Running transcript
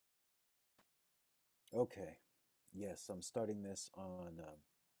Okay, yes, I'm starting this on,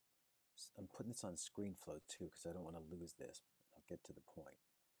 I'm putting this on ScreenFlow too because I don't want to lose this. I'll get to the point.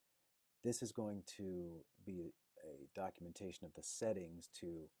 This is going to be a documentation of the settings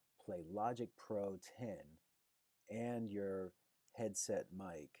to play Logic Pro 10 and your headset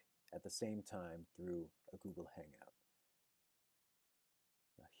mic at the same time through a Google Hangout.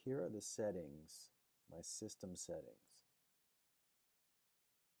 Now here are the settings, my system settings.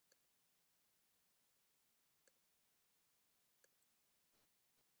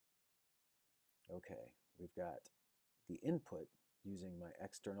 Okay, we've got the input using my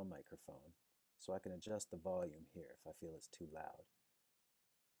external microphone, so I can adjust the volume here if I feel it's too loud.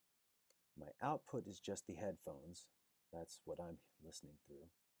 My output is just the headphones. That's what I'm listening through.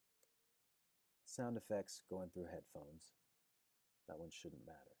 Sound effects going through headphones. That one shouldn't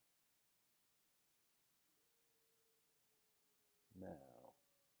matter. Now,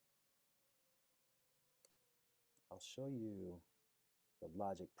 I'll show you the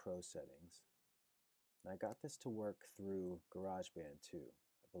Logic Pro settings. And I got this to work through GarageBand too.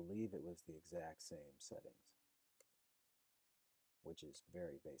 I believe it was the exact same settings, which is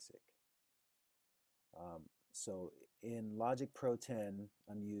very basic. So in Logic Pro 10,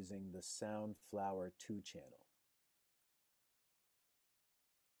 I'm using the Soundflower 2 channel.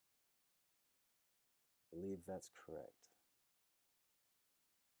 I believe that's correct.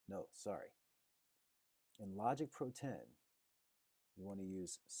 No, sorry. In Logic Pro 10, you want to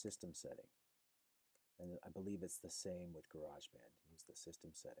use system setting. And I believe it's the same with GarageBand. Use the system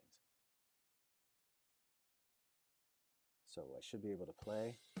settings. So I should be able to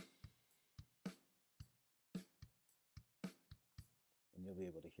play, and you'll be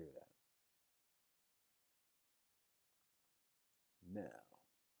able to hear that. Now,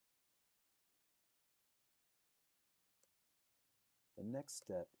 the next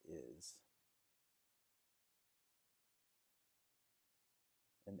step is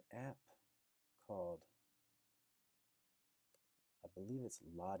an app called, I believe it's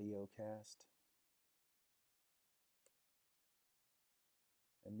Laudiocast.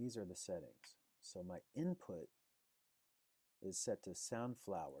 And these are the settings. So my input is set to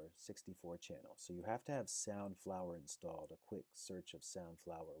Soundflower 64 channel. So you have to have Soundflower installed. A quick search of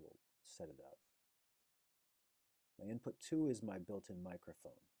Soundflower will set it up. My input 2 is my built-in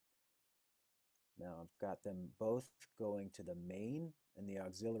microphone. Now I've got them both going to the main and the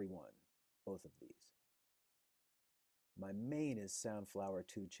auxiliary one, both of these. My main is Soundflower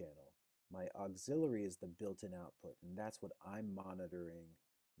 2 channel. My auxiliary is the built-in output, and that's what I'm monitoring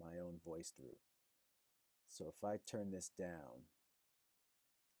my own voice through. So if I turn this down,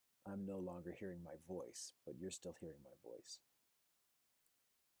 I'm no longer hearing my voice, but you're still hearing my voice.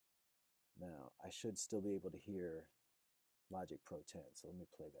 Now, I should still be able to hear Logic Pro 10, so let me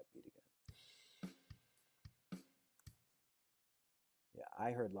play that beat again. Yeah,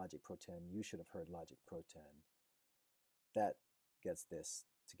 I heard Logic Pro 10. You should have heard Logic Pro 10. That gets this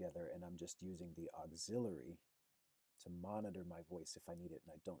together, and I'm just using the auxiliary to monitor my voice if I need it,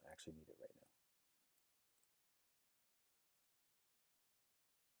 and I don't actually need it right now.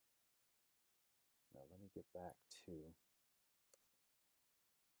 Now let me get back to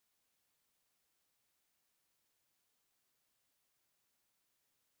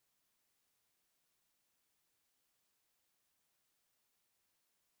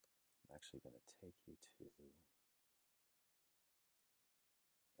I'm actually going to take you to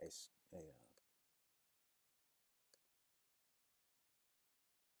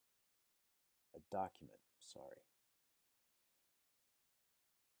a document, sorry.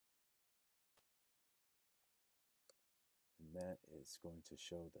 And that is going to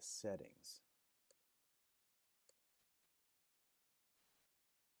show the settings.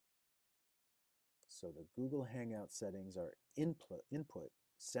 So the Google Hangout settings are input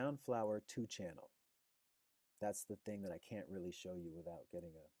Soundflower 2 channel. That's the thing that I can't really show you without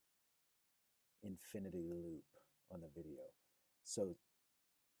getting a infinity loop on the video. So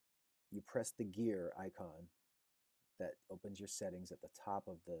you press the gear icon that opens your settings at the top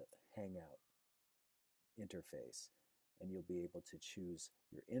of the Hangout interface, and you'll be able to choose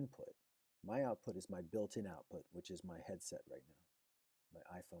your input. My output is my built-in output, which is my headset right now,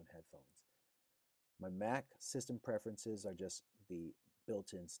 my iPhone headphones. My Mac system preferences are just the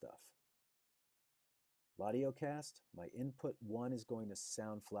built-in stuff. Laudiocast, my input 1 is going to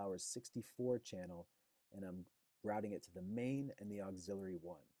Soundflower's 64 channel, and I'm routing it to the main and the auxiliary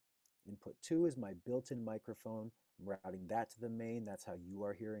 1. Input 2 is my built-in microphone. I'm routing that to the main, that's how you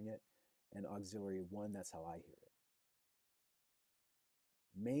are hearing it, and auxiliary 1, that's how I hear it.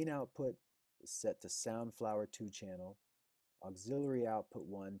 Main output is set to Soundflower 2 channel. Auxiliary output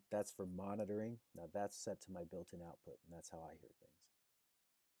 1, that's for monitoring. Now that's set to my built-in output, and that's how I hear things.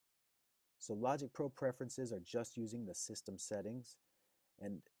 So Logic Pro preferences are just using the system settings,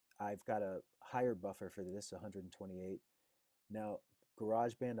 and I've got a higher buffer for this, 128. Now,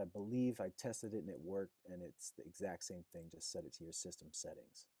 GarageBand, I believe I tested it and it worked, and it's the exact same thing, just set it to your system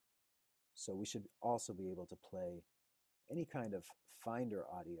settings. So we should also be able to play any kind of Finder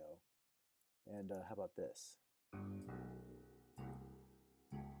audio. And how about this?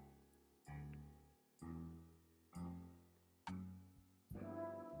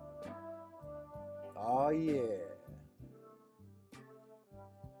 Oh yeah.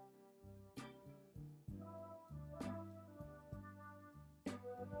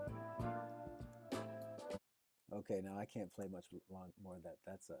 Okay, now I can't play much more of that.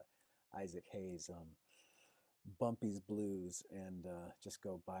 That's Isaac Hayes, Bumpy's Blues, and just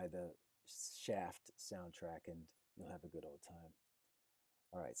go buy the Shaft soundtrack and you'll have a good old time.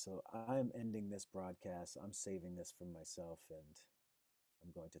 All right, so I'm ending this broadcast. I'm saving this for myself, and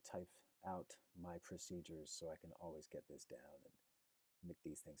I'm going to type out my procedures so I can always get this down and make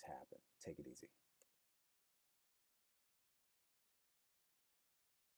these things happen. Take it easy.